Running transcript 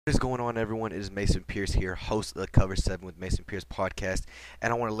What is going on, everyone? It is Mason Pierce here, host of the Cover 7 with Mason Pierce podcast,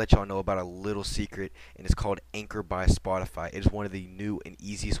 and I want to let y'all know about a little secret, and it's called Anchor by Spotify. It is one of the new and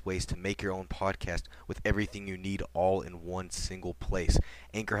easiest ways to make your own podcast with everything you need all in one single place.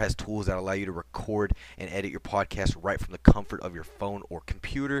 Anchor has tools that allow you to record and edit your podcast right from the comfort of your phone or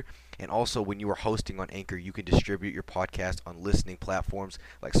computer, and also when you are hosting on Anchor, you can distribute your podcast on listening platforms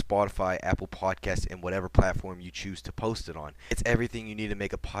like Spotify, Apple Podcasts, and whatever platform you choose to post it on. It's everything you need to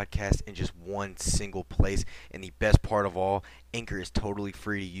make a podcast in just one single place, and the best part of all, Anchor is totally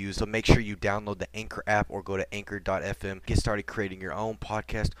free to use, so make sure you download the Anchor app or go to anchor.fm, get started creating your own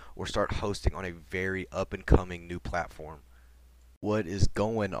podcast, or start hosting on a very up-and-coming new platform. What is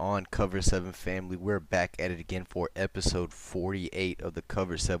going on, Cover 7 family? We're back at it again for episode 48 of the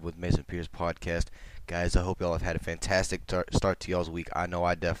Cover 7 with Mason Pierce podcast. Guys, I hope y'all have had a fantastic start to y'all's week. I know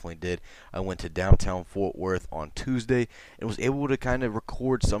I definitely did. I went to downtown Fort Worth on Tuesday and was able to kind of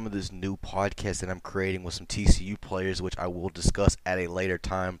record some of this new podcast that I'm creating with some TCU players, which I will discuss at a later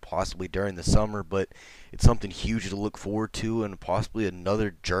time, possibly during the summer, but it's something huge to look forward to and possibly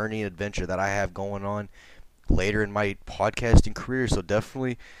another journey and adventure that I have going on later in my podcasting career. So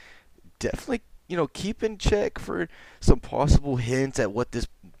definitely keep in check for some possible hints at what this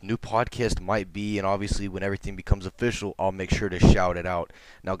new podcast might be, and obviously when everything becomes official, I'll make sure to shout it out.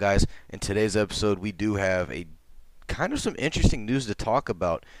 Now guys, in today's episode we do have a kind of some interesting news to talk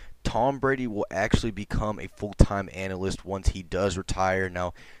about. Tom Brady will actually become a full-time analyst once he does retire.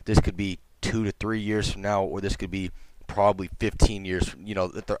 Now this could be 2 to 3 years from now, or this could be probably 15 years.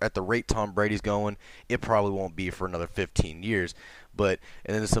 At the rate Tom Brady's going, it probably won't be for another 15 years. But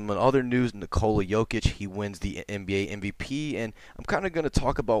and then some other news: Nikola Jokic, he wins the NBA MVP, and I'm kind of going to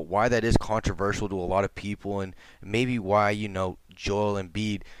talk about why that is controversial to a lot of people, and maybe why Joel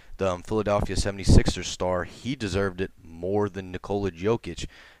Embiid, the Philadelphia 76ers star, he deserved it more than Nikola Jokic.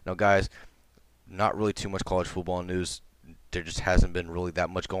 Now, guys, not really too much college football news. There just hasn't been really that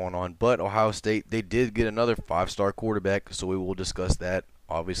much going on. But Ohio State, they did get another 5-star quarterback, so we will discuss that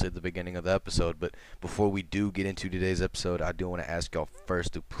obviously at the beginning of the episode. But before we do get into today's episode, I do want to ask y'all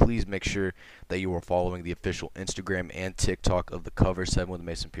first to please make sure that you are following the official Instagram and TikTok of the Cover 7 with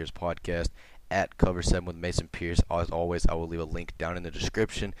Mason Pierce podcast at Cover 7 with Mason Pierce. As always, I will leave a link down in the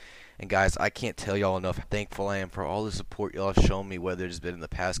description. And guys, I can't tell y'all enough how thankful I am for all the support y'all have shown me, whether it's been in the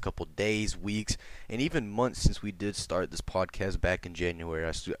past couple days, weeks, and even months since we did start this podcast back in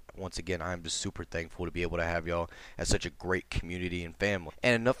January. Once again, I'm just super thankful to be able to have y'all as such a great community and family.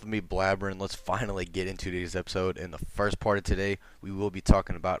 And enough of me blabbering, let's finally get into today's episode. In the first part of today, we will be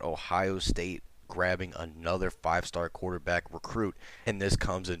talking about Ohio State grabbing another 5-star quarterback recruit, and this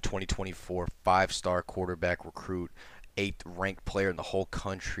comes in 2024 5-star quarterback recruit, 8th ranked player in the whole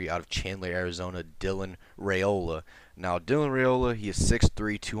country out of Chandler, Arizona, Dylan Raiola. Now, Dylan Raiola, he is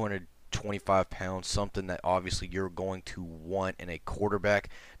 6'3", 225 pounds, something that obviously you're going to want in a quarterback.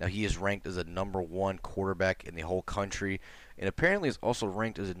 Now, he is ranked as a number 1 quarterback in the whole country, and apparently is also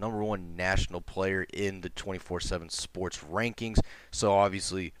ranked as a number 1 national player in the 24/7 sports rankings. So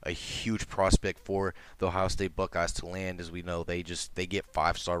obviously a huge prospect for the Ohio State Buckeyes to land. As we know, they get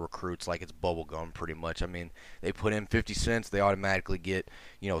 5-star recruits like it's bubblegum pretty much. I mean, they put in 50 cents, they automatically get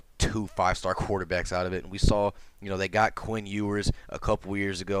 2 5-star quarterbacks out of it. And we saw they got Quinn Ewers a couple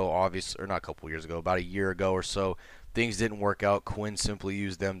years ago, about a year ago or so. Things didn't work out. Quinn simply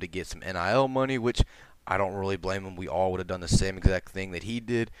used them to get some NIL money, which I don't really blame him. We all would have done the same exact thing that he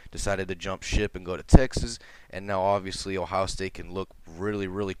did, decided to jump ship and go to Texas, and now obviously Ohio State can look really,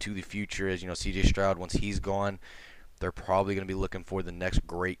 really to the future. As C.J. Stroud, once he's gone, they're probably going to be looking for the next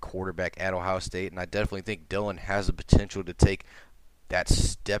great quarterback at Ohio State, and I definitely think Dylan has the potential to take that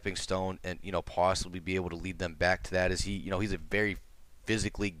stepping stone and possibly be able to lead them back to that. As he's a very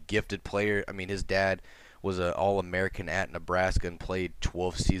physically gifted player. I mean, his dad was an All-American at Nebraska and played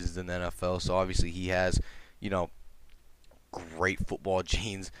 12 seasons in the NFL. So obviously he has, great football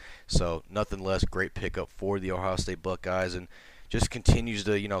genes. So nothing less, great pickup for the Ohio State Buckeyes, and just continues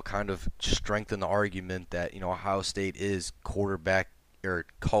to, kind of strengthen the argument that, Ohio State is quarterback or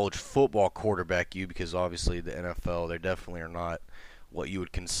college football quarterback because obviously the NFL, they definitely are not what you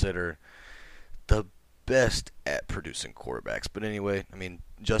would consider the best at producing quarterbacks. But anyway, I mean,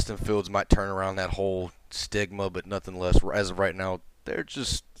 Justin Fields might turn around that whole stigma, but nothing less. As of right now, they're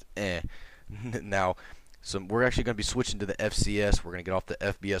just Now, we're actually going to be switching to the FCS. We're going to get off the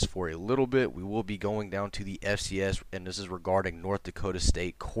FBS for a little bit. We will be going down to the FCS, and this is regarding North Dakota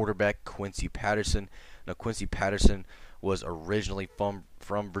State quarterback Quincy Patterson. Now, Quincy Patterson was originally from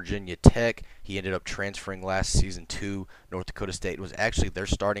Virginia Tech. He ended up transferring last season to North Dakota State. It was actually their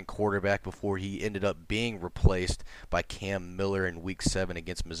starting quarterback before he ended up being replaced by Cam Miller in Week 7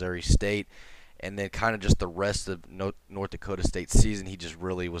 against Missouri State. And then kind of just the rest of North Dakota State's season, he just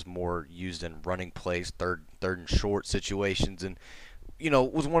really was more used in running plays, third and short situations, and it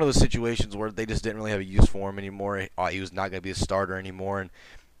was one of those situations where they just didn't really have a use for him anymore. He was not going to be a starter anymore, and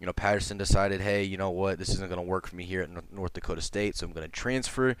Patterson decided, hey, you know what, this isn't going to work for me here at North Dakota State, so I'm going to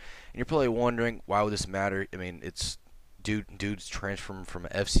transfer. And you're probably wondering, why would this matter? I mean, it's dude's transferring from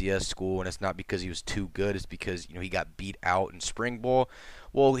an FCS school, and it's not because he was too good. It's because he got beat out in spring ball.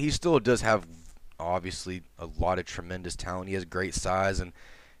 Well, he still does have obviously a lot of tremendous talent. He has great size, and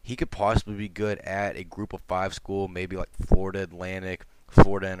he could possibly be good at a group of 5 school, maybe like Florida Atlantic,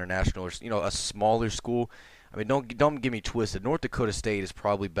 Florida International, or a smaller school. I mean, don't get me twisted. North Dakota State is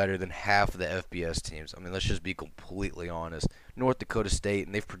probably better than half of the FBS teams. I mean, let's just be completely honest. North Dakota State,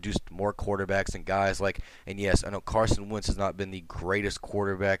 and they've produced more quarterbacks and guys and yes, I know Carson Wentz has not been the greatest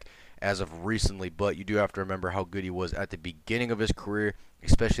quarterback as of recently, but you do have to remember how good he was at the beginning of his career,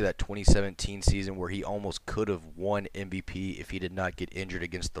 especially that 2017 season where he almost could have won MVP if he did not get injured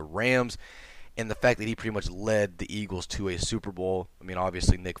against the Rams. And the fact that he pretty much led the Eagles to a Super Bowl. I mean,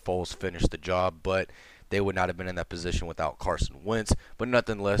 obviously Nick Foles finished the job, but they would not have been in that position without Carson Wentz. But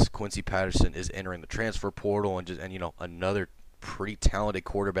nonetheless, Quincy Patterson is entering the transfer portal, and another pretty talented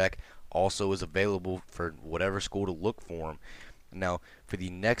quarterback also is available for whatever school to look for him. Now, for the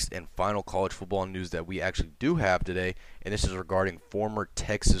next and final college football news that we actually do have today, and this is regarding former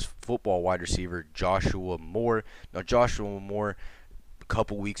Texas football wide receiver Joshua Moore. Now, Joshua Moore, a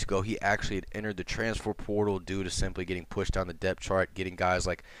couple weeks ago, he actually had entered the transfer portal due to simply getting pushed down the depth chart, getting guys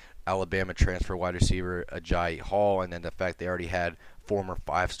like Alabama transfer wide receiver Agiye Hall, and then the fact they already had former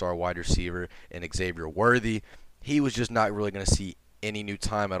 5-star wide receiver and Xavier Worthy. He was just not really going to see any new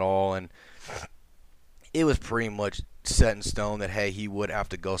time at all, and it was pretty much set in stone that, hey, he would have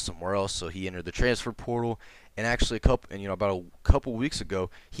to go somewhere else, so he entered the transfer portal. And actually, about a couple weeks ago,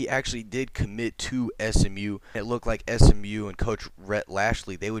 he actually did commit to SMU. It looked like SMU and Coach Rhett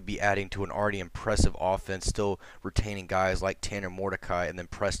Lashley, they would be adding to an already impressive offense, still retaining guys like Tanner Mordecai and then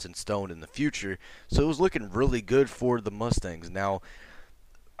Preston Stone in the future. So it was looking really good for the Mustangs. Now,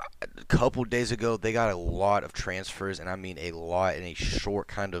 a couple days ago, they got a lot of transfers, and I mean a lot in a short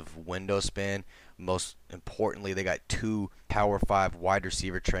kind of window span. Most importantly, they got 2 Power 5 wide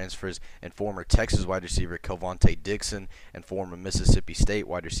receiver transfers, and former Texas wide receiver Kelvontae Dixon and former Mississippi State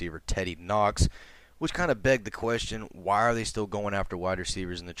wide receiver Teddy Knox, which kind of begged the question, why are they still going after wide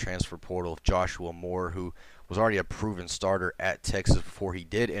receivers in the transfer portal if Joshua Moore, who was already a proven starter at Texas before he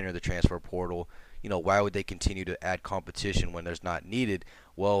did enter the transfer portal, why would they continue to add competition when there's not needed?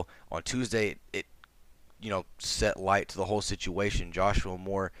 Well, on Tuesday, it set light to the whole situation. Joshua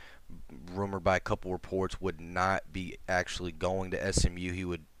Moore, rumored by a couple reports, would not be actually going to SMU. He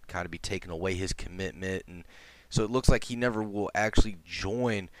would kind of be taking away his commitment, and so it looks like he never will actually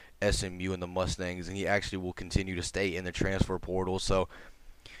join SMU and the Mustangs, and he actually will continue to stay in the transfer portal. So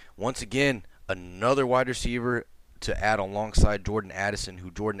once again, another wide receiver to add alongside Jordan Addison,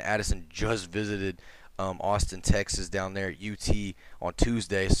 who Jordan Addison just visited Austin, Texas, down there at UT on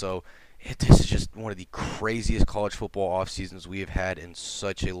Tuesday. So this is just one of the craziest college football off seasons we have had in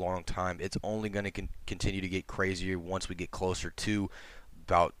such a long time. It's only going to continue to get crazier once we get closer to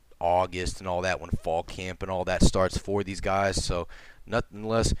about August and all that, when fall camp and all that starts for these guys. So nothing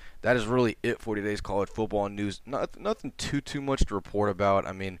less. That is really it for today's college football news. Nothing too much to report about.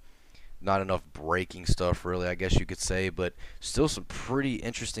 I mean, not enough breaking stuff, really, I guess you could say, but still some pretty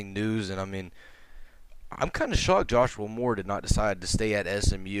interesting news. And I mean, I'm kind of shocked Joshua Moore did not decide to stay at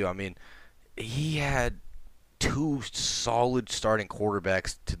SMU. I mean, he had 2 solid starting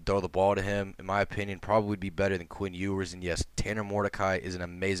quarterbacks to throw the ball to him. In my opinion, probably would be better than Quinn Ewers. And yes, Tanner Mordecai is an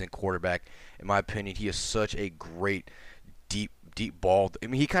amazing quarterback. In my opinion, he is such a great deep ball. I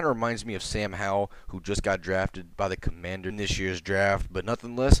mean, he kind of reminds me of Sam Howell, who just got drafted by the Commander in this year's draft. But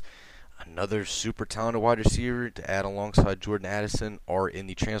nothing less, another super talented wide receiver to add alongside Jordan Addison are in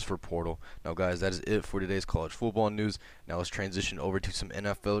the transfer portal. Now, guys, that is it for today's college football news. Now let's transition over to some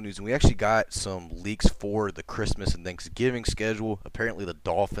NFL news. And we actually got some leaks for the Christmas and Thanksgiving schedule. Apparently, the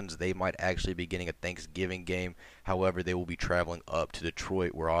Dolphins, they might actually be getting a Thanksgiving game. However, they will be traveling up to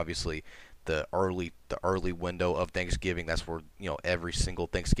Detroit, where obviously the early window of Thanksgiving, that's where every single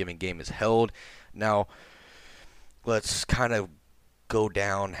Thanksgiving game is held. Now, let's kind of go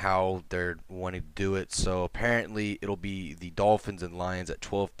down how they're wanting to do it. So apparently it'll be the Dolphins and Lions at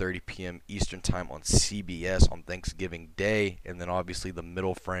 12:30 p.m. Eastern Time on CBS on Thanksgiving Day, and then obviously the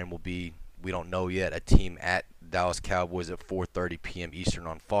middle frame will be, we don't know yet, a team at Dallas Cowboys at 4:30 p.m. Eastern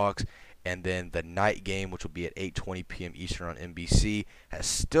on Fox. And then the night game, which will be at 8:20 p.m. Eastern on NBC, has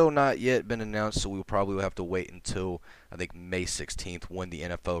still not yet been announced, so we'll probably have to wait until, I think, May 16th when the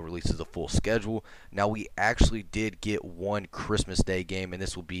NFL releases the full schedule. Now, we actually did get one Christmas Day game, and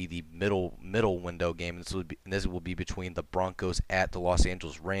this will be the middle window game. This will be between the Broncos at the Los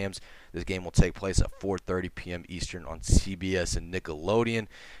Angeles Rams. This game will take place at 4:30 p.m. Eastern on CBS and Nickelodeon.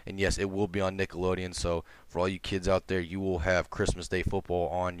 And yes, it will be on Nickelodeon, so for all you kids out there, you will have Christmas Day football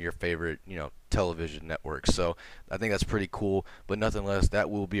on your favorite, television network. So I think that's pretty cool. But nothing less, that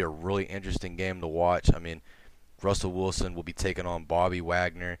will be a really interesting game to watch. I mean, Russell Wilson will be taking on Bobby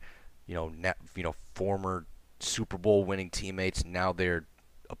Wagner, former Super Bowl winning teammates. Now they're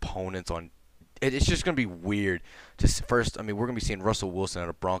opponents on. It's just going to be weird. We're going to be seeing Russell Wilson in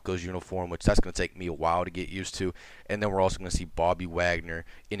a Broncos uniform, which that's going to take me a while to get used to. And then we're also going to see Bobby Wagner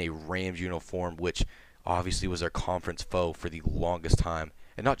in a Rams uniform, which obviously was their conference foe for the longest time.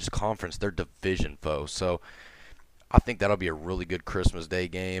 And not just conference, their division foe. So I think that'll be a really good Christmas Day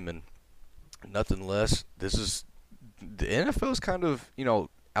game. And nothing less, the NFL is kind of,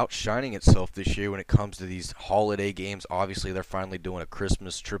 outshining itself this year when it comes to these holiday games. Obviously, they're finally doing a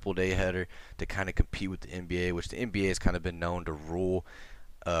Christmas triple day header to kind of compete with the NBA, which the NBA has kind of been known to rule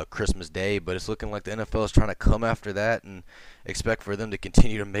Christmas Day, but it's looking like the NFL is trying to come after that and expect for them to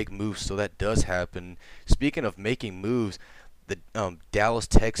continue to make moves so that does happen. Speaking of making moves, the Dallas,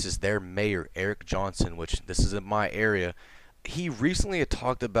 Texas, their mayor, Eric Johnson, which this is in my area, he recently had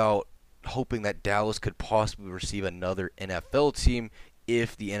talked about hoping that Dallas could possibly receive another NFL team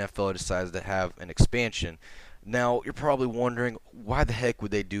if the NFL decides to have an expansion. Now, you're probably wondering, why the heck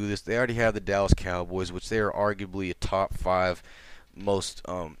would they do this? They already have the Dallas Cowboys, which they are arguably a top 5 most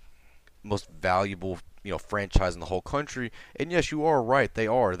valuable, franchise in the whole country. And yes, you are right, they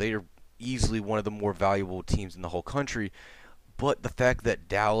are. They are easily one of the more valuable teams in the whole country. But the fact that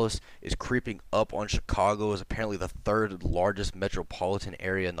Dallas is creeping up on Chicago is apparently the 3rd largest metropolitan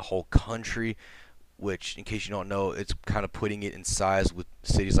area in the whole country, which, in case you don't know, it's kind of putting it in size with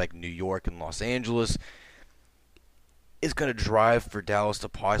cities like New York and Los Angeles. It's going to drive for Dallas to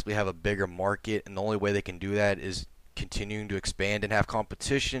possibly have a bigger market, and the only way they can do that is continuing to expand and have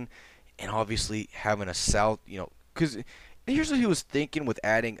competition, and obviously having a South, because here's what he was thinking with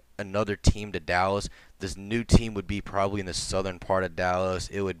adding another team to Dallas. This new team would be probably in the southern part of Dallas.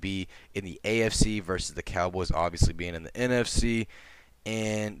 It would be in the AFC versus the Cowboys obviously being in the NFC.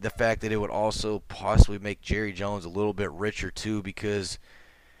 And the fact that it would also possibly make Jerry Jones a little bit richer too, because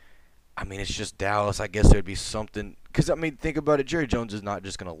it's just Dallas. I guess there'd be something, because think about it, Jerry Jones is not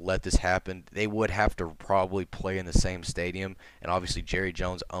just going to let this happen. They would have to probably play in the same stadium, and obviously Jerry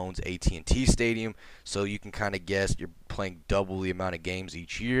Jones owns AT&T Stadium, so you can kind of guess you're playing double the amount of games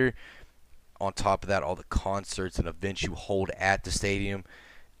each year. On top of that, all the concerts and events you hold at the stadium.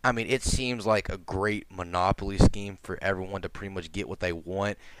 It seems like a great monopoly scheme for everyone to pretty much get what they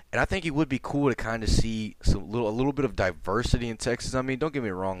want. And I think it would be cool to kind of see a little bit of diversity in Texas. Don't get me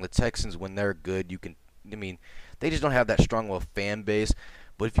wrong, the Texans, when they're good, they just don't have that strong of a fan base.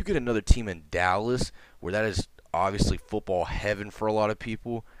 But if you get another team in Dallas, where that is obviously football heaven for a lot of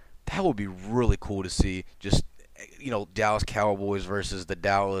people, that would be really cool to see. Just, Dallas Cowboys versus the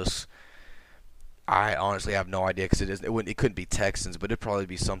Dallas, I honestly have no idea, because it couldn't be Texans, but it'd probably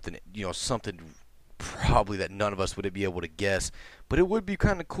be something, something probably that none of us would be able to guess. But it would be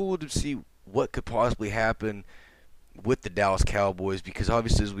kind of cool to see what could possibly happen with the Dallas Cowboys, because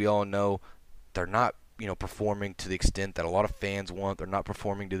obviously, as we all know, they're not, performing to the extent that a lot of fans want. They're not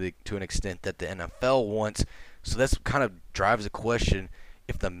performing to an extent that the NFL wants. So that's kind of drives the question: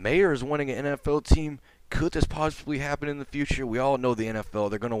 if the mayor is wanting an NFL team, could this possibly happen in the future? We all know the NFL,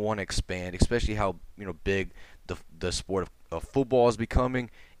 they're going to want to expand, especially how big the sport of football is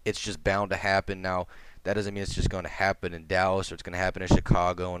becoming. It's just bound to happen. Now, that doesn't mean it's just going to happen in Dallas or it's going to happen in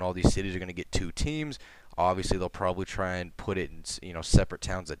Chicago, and all these cities are going to get 2 teams. Obviously, they'll probably try and put it in separate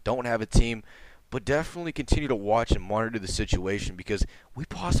towns that don't have a team. But definitely continue to watch and monitor the situation, because we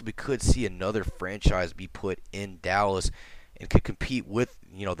possibly could see another franchise be put in Dallas and could compete with,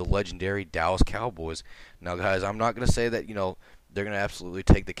 the legendary Dallas Cowboys. Now, guys, I'm not going to say that, they're going to absolutely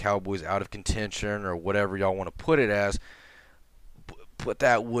take the Cowboys out of contention or whatever y'all want to put it as, but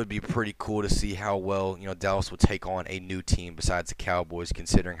that would be pretty cool to see how well, Dallas would take on a new team besides the Cowboys,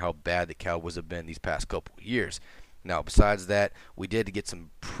 considering how bad the Cowboys have been these past couple of years. Now, besides that, we did get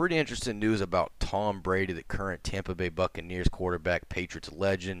some pretty interesting news about Tom Brady, the current Tampa Bay Buccaneers quarterback, Patriots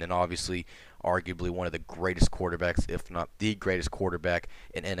legend, and obviously arguably one of the greatest quarterbacks, if not the greatest quarterback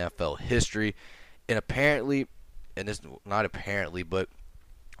in NFL history. And apparently, and it's not apparently, but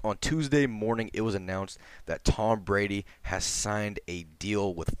On Tuesday morning, it was announced that Tom Brady has signed a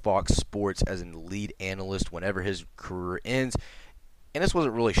deal with Fox Sports as an lead analyst whenever his career ends. And this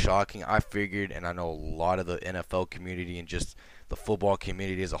wasn't really shocking. I figured, and I know a lot of the NFL community and just the football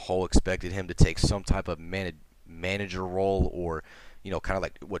community as a whole expected him to take some type of manager role, or, kind of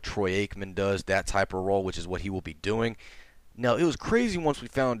like what Troy Aikman does, that type of role, which is what he will be doing. Now, it was crazy once we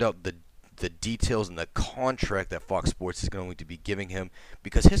found out the details and the contract that Fox Sports is going to be giving him,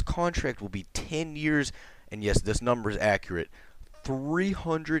 because his contract will be 10 years, and yes, this number is accurate,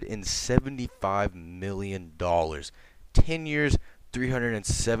 $375 million. 10 years,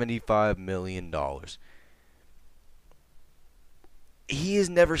 $375 million. He has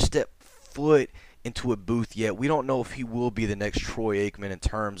never stepped foot into a booth yet. We don't know if he will be the next Troy Aikman in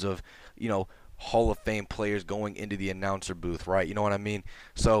terms of, Hall of Fame players going into the announcer booth, right? You know what I mean?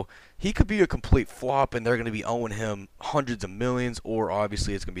 So he could be a complete flop, and they're going to be owing him hundreds of millions, or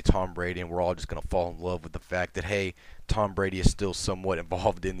obviously it's going to be Tom Brady, and we're all just going to fall in love with the fact that, hey, Tom Brady is still somewhat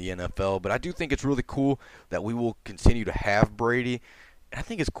involved in the NFL. But I do think it's really cool that we will continue to have Brady, and I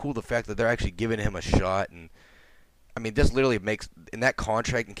think it's cool the fact that they're actually giving him a shot. And I mean, this literally makes, in that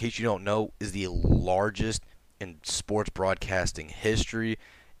contract, in case you don't know, is the largest in sports broadcasting history.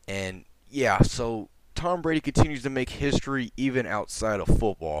 And yeah, so Tom Brady continues to make history even outside of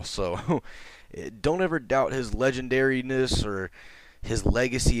football. So don't ever doubt his legendariness or his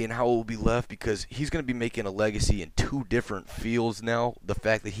legacy and how it will be left, because he's going to be making a legacy in two different fields now. The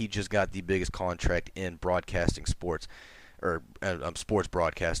fact that he just got the biggest contract in broadcasting sports, or sports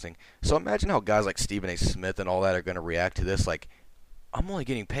broadcasting. So imagine how guys like Stephen A. Smith and all that are going to react to this. Like, I'm only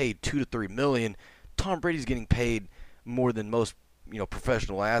getting paid $2 to $3 million. Tom Brady's getting paid more than most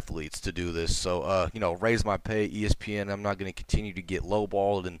professional athletes to do this. So, raise my pay, ESPN. I'm not going to continue to get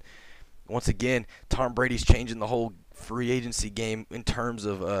lowballed. And once again, Tom Brady's changing the whole free agency game in terms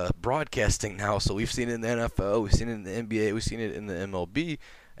of broadcasting now. So we've seen it in the NFL, we've seen it in the NBA, we've seen it in the MLB,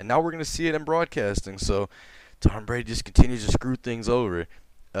 and now we're going to see it in broadcasting. So Tom Brady just continues to screw things over.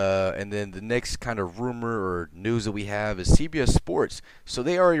 And then the next kind of rumor or news that we have is CBS Sports. So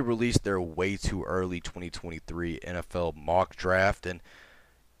they already released their way too early 2023 NFL mock draft, and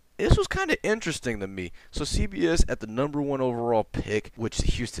this was kind of interesting to me. So CBS, at the number 1 overall pick, which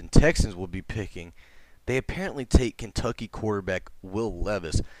the Houston Texans will be picking, they apparently take Kentucky quarterback Will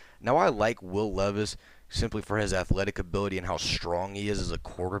Levis. Now, I like Will Levis simply for his athletic ability and how strong he is as a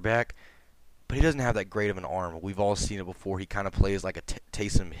quarterback, but he doesn't have that great of an arm. We've all seen it before. He kind of plays like a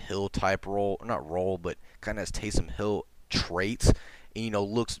Taysom Hill type role, not role, but kind of has Taysom Hill traits. And,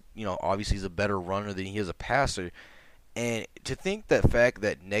 looks, obviously he's a better runner than he is a passer. And to think that fact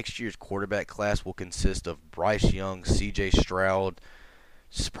that next year's quarterback class will consist of Bryce Young, C.J. Stroud,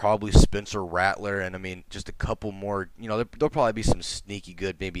 probably Spencer Rattler, and I mean just a couple more. There'll probably be some sneaky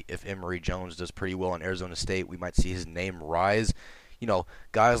good. Maybe if Emory Jones does pretty well in Arizona State, we might see his name rise.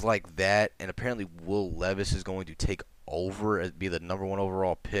 Guys like that, and apparently Will Levis is going to take over and be the number 1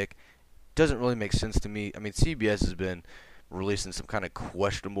 overall pick. Doesn't really make sense to me. I mean, CBS has been releasing some kind of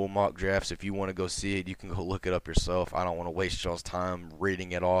questionable mock drafts. If you want to go see it, you can go look it up yourself. I don't want to waste y'all's time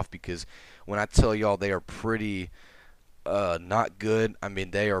reading it off, because when I tell y'all they are pretty not good, I mean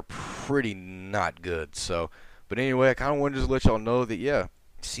they are pretty not good. So, but anyway, I kind of wanted to just let y'all know that, yeah,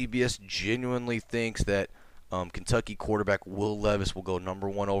 CBS genuinely thinks that Kentucky quarterback Will Levis will go number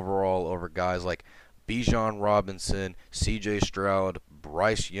 1 overall over guys like Bijan Robinson, C.J. Stroud,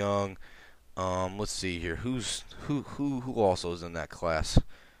 Bryce Young. Let's see here. Who also is in that class?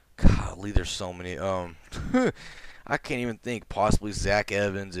 Golly, there's so many. I can't even think. Possibly Zach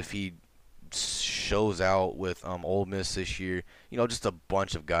Evans if he shows out with Ole Miss this year. Just a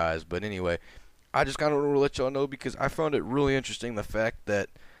bunch of guys. But anyway, I just kind of want to let y'all know, because I found it really interesting the fact that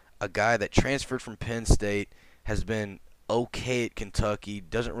a guy that transferred from Penn State has been okay at Kentucky,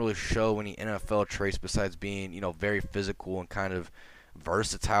 doesn't really show any NFL traits besides being, very physical and kind of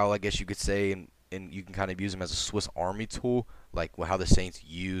versatile, I guess you could say, and you can kind of use him as a Swiss Army tool, like how the Saints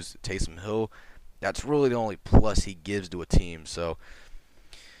use Taysom Hill. That's really the only plus he gives to a team. So,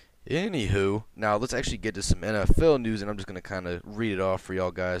 anywho, now let's actually get to some NFL news, and I'm just going to kind of read it off for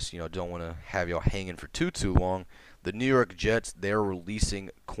y'all guys. Don't want to have y'all hanging for too long. The New York Jets, they're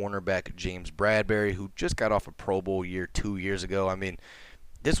releasing cornerback James Bradberry, who just got off a Pro Bowl year 2 years ago. I mean,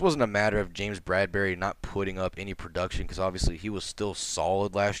 this wasn't a matter of James Bradberry not putting up any production, because obviously he was still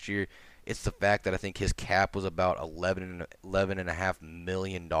solid last year. It's the fact that I think his cap was about $11.5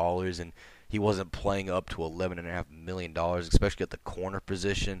 million, and he wasn't playing up to $11.5 million, especially at the corner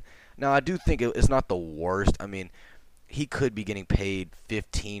position. Now, I do think it's not the worst. I mean, he could be getting paid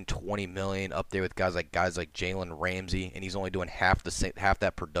 15, 20 million up there with guys like Jalen Ramsey, and he's only doing half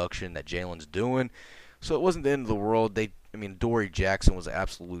that production that Jalen's doing. So it wasn't the end of the world. Dory Jackson was an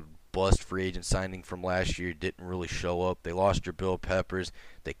absolute bust free agent signing from last year. Didn't really show up. They lost Jabril Peppers.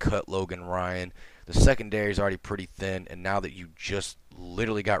 They cut Logan Ryan. The secondary is already pretty thin, and now that you just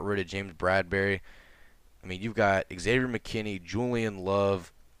literally got rid of James Bradbury, you've got Xavier McKinney, Julian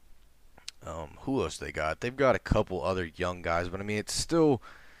Love. Who else they got? They've got a couple other young guys, but it's still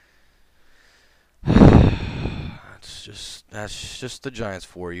that's just the Giants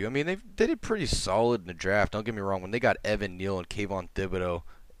for you. They did pretty solid in the draft. Don't get me wrong. When they got Evan Neal and Kayvon Thibodeau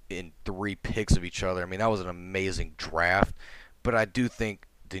in 3 picks of each other, that was an amazing draft. But I do think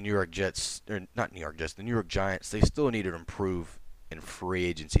the New York Giants, they still need to improve in free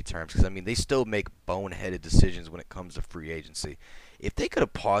agency terms because they still make boneheaded decisions when it comes to free agency. If they could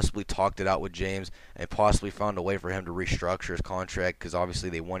have possibly talked it out with James and possibly found a way for him to restructure his contract, because obviously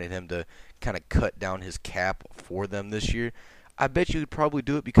they wanted him to kind of cut down his cap for them this year, I bet you he'd probably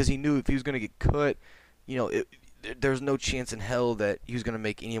do it because he knew if he was going to get cut, there's no chance in hell that he was going to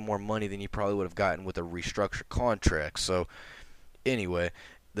make any more money than he probably would have gotten with a restructured contract. So anyway,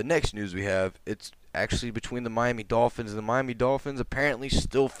 the next news we have, it's actually between the Miami Dolphins, and the Miami Dolphins apparently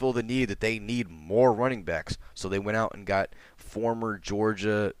still feel the need that they need more running backs. So they went out and got former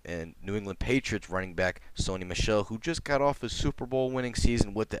Georgia and New England Patriots running back Sony Michel, who just got off his Super Bowl winning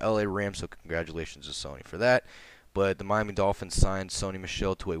season with the LA Rams, so congratulations to Sony for that. But the Miami Dolphins signed Sony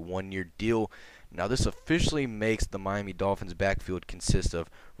Michel to a 1-year deal. Now this officially makes the Miami Dolphins backfield consist of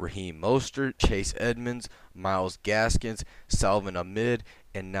Raheem Mostert, Chase Edmonds, Myles Gaskins, Salvon Ahmed,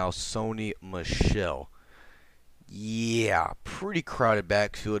 and now Sony Michel. Yeah, pretty crowded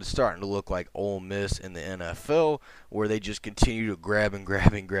backfield. It's starting to look like Ole Miss in the NFL, where they just continue to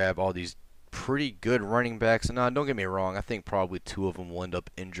grab all these pretty good running backs. And don't get me wrong, I think probably 2 of them will end up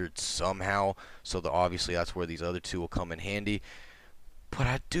injured somehow, so obviously that's where these other 2 will come in handy. But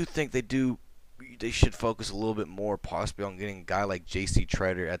I do think they should focus a little bit more possibly on getting a guy like J.C.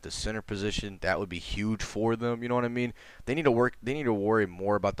 Treader at the center position. That would be huge for them, you know what I mean? They need to worry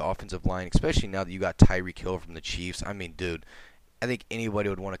more about the offensive line, especially now that you got Tyreek Hill from the Chiefs. Dude, I think anybody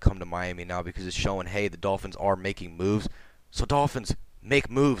would want to come to Miami now because it's showing, hey, the Dolphins are making moves. So Dolphins, make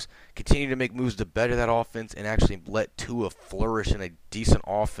moves. Continue to make moves to better that offense and actually let Tua flourish in a decent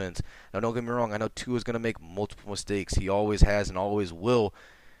offense. Now, don't get me wrong. I know Tua's going to make multiple mistakes. He always has and always will.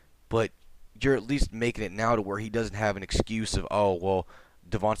 But you're at least making it now to where he doesn't have an excuse of, oh, well,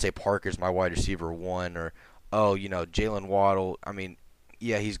 Devontae Parker's my wide receiver 1, or, oh, Jalen Waddle.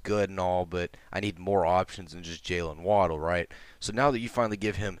 Yeah, he's good and all, but I need more options than just Jalen Waddle, right? So now that you finally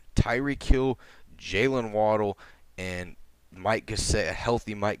give him Tyreek Hill, Jalen Waddle, and a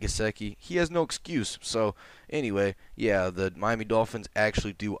healthy Mike Gesicki, he has no excuse. So anyway, yeah, the Miami Dolphins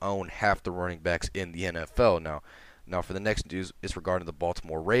actually do own half the running backs in the NFL now. Now, for the next news, it's regarding the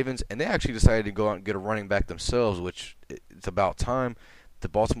Baltimore Ravens, and they actually decided to go out and get a running back themselves, which it's about time. The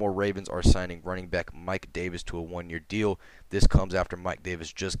Baltimore Ravens are signing running back Mike Davis to a 1-year deal. This comes after Mike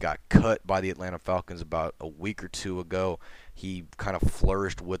Davis just got cut by the Atlanta Falcons about a week or 2 ago. He kind of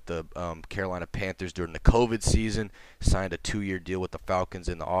flourished with the Carolina Panthers during the COVID season, signed a 2-year deal with the Falcons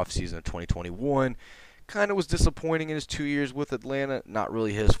in the offseason of 2021. Kind of was disappointing in his 2 years with Atlanta. Not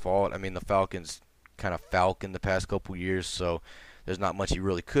really his fault. The Falcons kind of falcon the past couple years, so there's not much he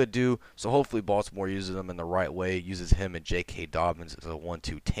really could do. So hopefully Baltimore uses him in the right way, uses him and J.K. Dobbins as a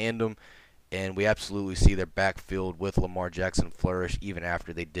 1-2 tandem, and we absolutely see their backfield with Lamar Jackson flourish even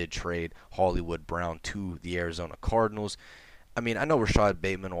after they did trade Hollywood Brown to the Arizona Cardinals. I know Rashad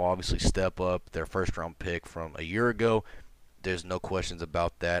Bateman will obviously step up, their first-round pick from a year ago. There's no questions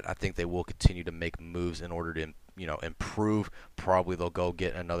about that. I think they will continue to make moves in order to improve. Probably they'll go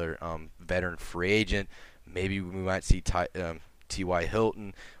get another veteran free agent. Maybe we might see T.Y.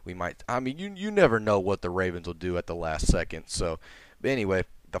 Hilton. We might. You never know what the Ravens will do at the last second. So, but anyway,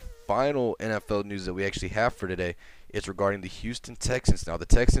 the final NFL news that we actually have for today is regarding the Houston Texans. Now, the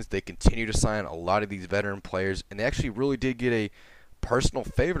Texans, they continue to sign a lot of these veteran players, and they actually really did get a personal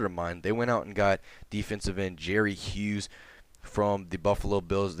favorite of mine. They went out and got defensive end Jerry Hughes from the Buffalo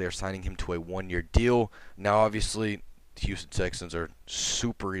Bills. They're signing him to a 1-year deal. Now, obviously, the Houston Texans are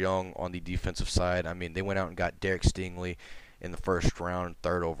super young on the defensive side. They went out and got Derek Stingley in the first round,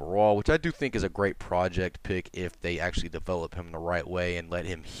 3rd overall, which I do think is a great project pick if they actually develop him the right way and let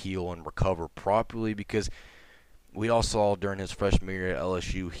him heal and recover properly, because we all saw during his freshman year at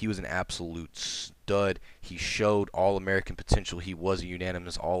LSU, he was an absolute stud. He showed All-American potential. He was a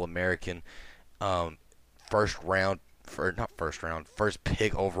unanimous All-American first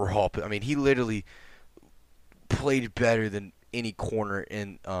pick overall. He literally played better than any corner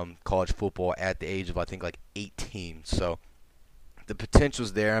in college football at the age of, I think, like 18. So the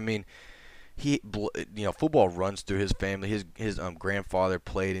potential's there. I mean, football runs through his family. His grandfather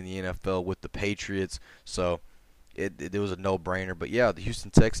played in the NFL with the Patriots, so it was a no-brainer. But yeah, the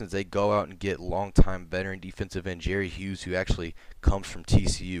Houston Texans, they go out and get longtime veteran defensive end Jerry Hughes, who actually comes from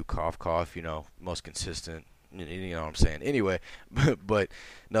TCU. Cough, cough. Most consistent. You know what I'm saying. Anyway, but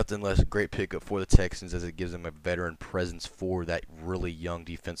nothing less, a great pickup for the Texans as it gives them a veteran presence for that really young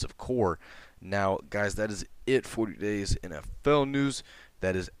defensive core. Now, guys, that is it for today's NFL news.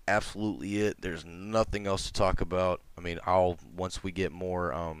 That is absolutely it. There's nothing else to talk about. I mean, once we get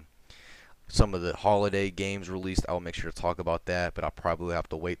more some of the holiday games released, I'll make sure to talk about that. But I'll probably have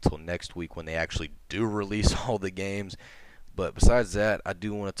to wait till next week when they actually do release all the games. But besides that, I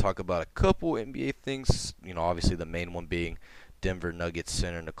do want to talk about a couple NBA things. Obviously the main one being Denver Nuggets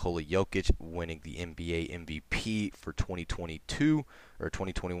center Nikola Jokic winning the NBA MVP for 2022 or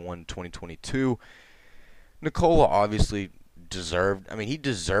 2021-2022. Nikola obviously he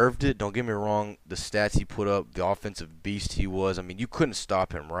deserved it. Don't get me wrong. The stats he put up, the offensive beast he was, you couldn't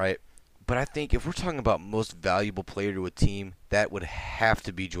stop him, right? But I think if we're talking about most valuable player to a team, that would have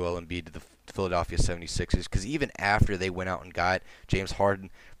to be Joel Embiid to the Philadelphia 76ers, because even after they went out and got James Harden,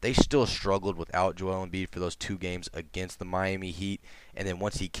 they still struggled without Joel Embiid for those 2 games against the Miami Heat. And then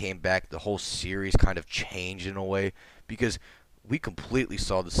once he came back, the whole series kind of changed in a way, because we completely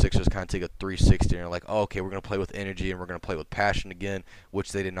saw the Sixers kind of take a 360 and are like, oh, okay, we're going to play with energy and we're going to play with passion again,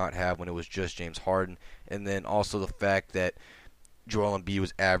 which they did not have when it was just James Harden. And then also the fact that Joel Embiid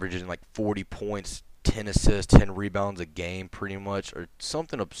was averaging like 40 points, 10 assists, 10 rebounds a game pretty much, or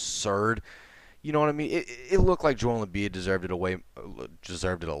something absurd. You know what I mean? It looked like Joel Embiid deserved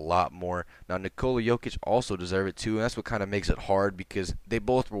it a lot more. Now, Nikola Jokic also deserved it too, and that's what kind of makes it hard because they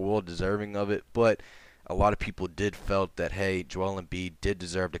both were well deserving of it, but a lot of people did felt that, hey, Joel Embiid did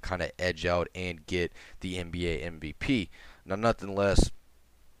deserve to kind of edge out and get the NBA MVP. Now, nothing less,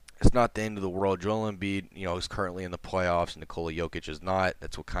 it's not the end of the world. Joel Embiid, is currently in the playoffs, and Nikola Jokic is not.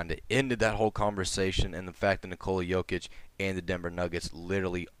 That's what kind of ended that whole conversation, and the fact that Nikola Jokic and the Denver Nuggets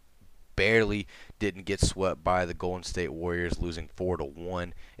literally barely didn't get swept by the Golden State Warriors, losing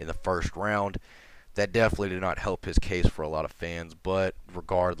 4-1 in the first round. That definitely did not help his case for a lot of fans, but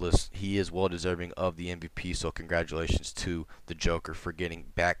regardless, he is well deserving of the MVP, so congratulations to the Joker for getting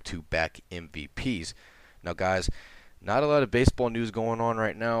back-to-back MVPs. Now, guys, not a lot of baseball news going on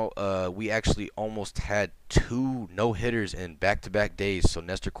right now. We actually almost had 2 no-hitters in back-to-back days. So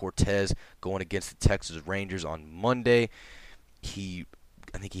Nestor Cortez going against the Texas Rangers on Monday.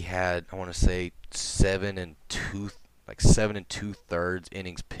 I think he had, I want to say, 7 2/3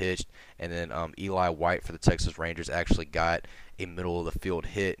 innings pitched, and then Eli White for the Texas Rangers actually got a middle-of-the-field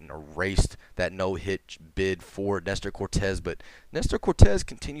hit and erased that no-hit bid for Nestor Cortez. But Nestor Cortez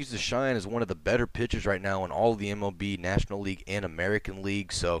continues to shine as one of the better pitchers right now in all of the MLB, National League, and American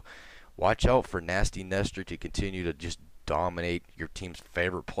League. So watch out for Nasty Nestor to continue to just dominate your team's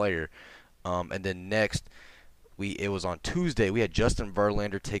favorite player. And then next, it was on Tuesday. We had Justin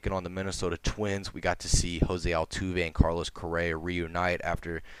Verlander taking on the Minnesota Twins. We got to see Jose Altuve and Carlos Correa reunite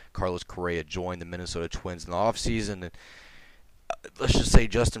after Carlos Correa joined the Minnesota Twins in the offseason. And let's just say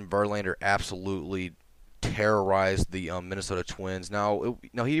Justin Verlander absolutely terrorized the Minnesota Twins. Now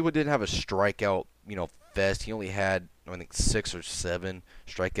he didn't have a strikeout, fest. He only had, I think, 6 or 7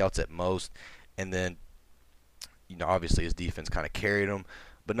 strikeouts at most. And then, obviously his defense kind of carried him.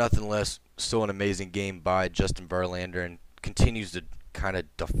 But nothing less, still an amazing game by Justin Verlander, and continues to kind of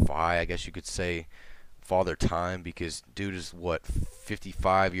defy, I guess you could say, father time, because dude is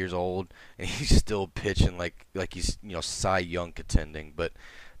 55 years old and he's still pitching like he's Cy Young contending. But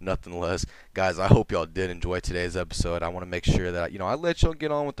nothing less, guys, I hope y'all did enjoy today's episode. I want to make sure that I let y'all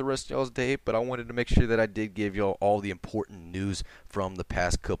get on with the rest of y'all's day, but I wanted to make sure that I did give y'all all the important news from the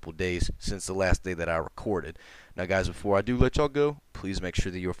past couple days since the last day that I recorded. Now, guys, before I do let y'all go, please make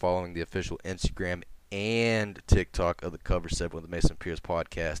sure that you're following the official Instagram and TikTok of the Cover 7 with the Mason Pierce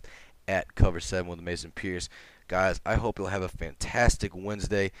podcast at Cover 7 with the Mason Pierce. Guys, I hope you'll have a fantastic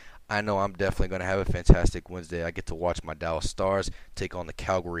Wednesday. I know I'm definitely going to have a fantastic Wednesday. I get to watch my Dallas Stars take on the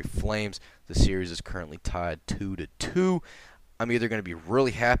Calgary Flames. The series is currently tied 2-2. I'm either going to be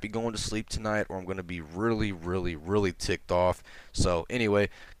really happy going to sleep tonight, or I'm going to be really, really, really ticked off. So anyway,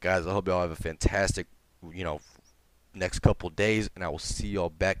 guys, I hope y'all have a fantastic, next couple days, and I will see y'all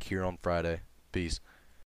back here on Friday. Peace.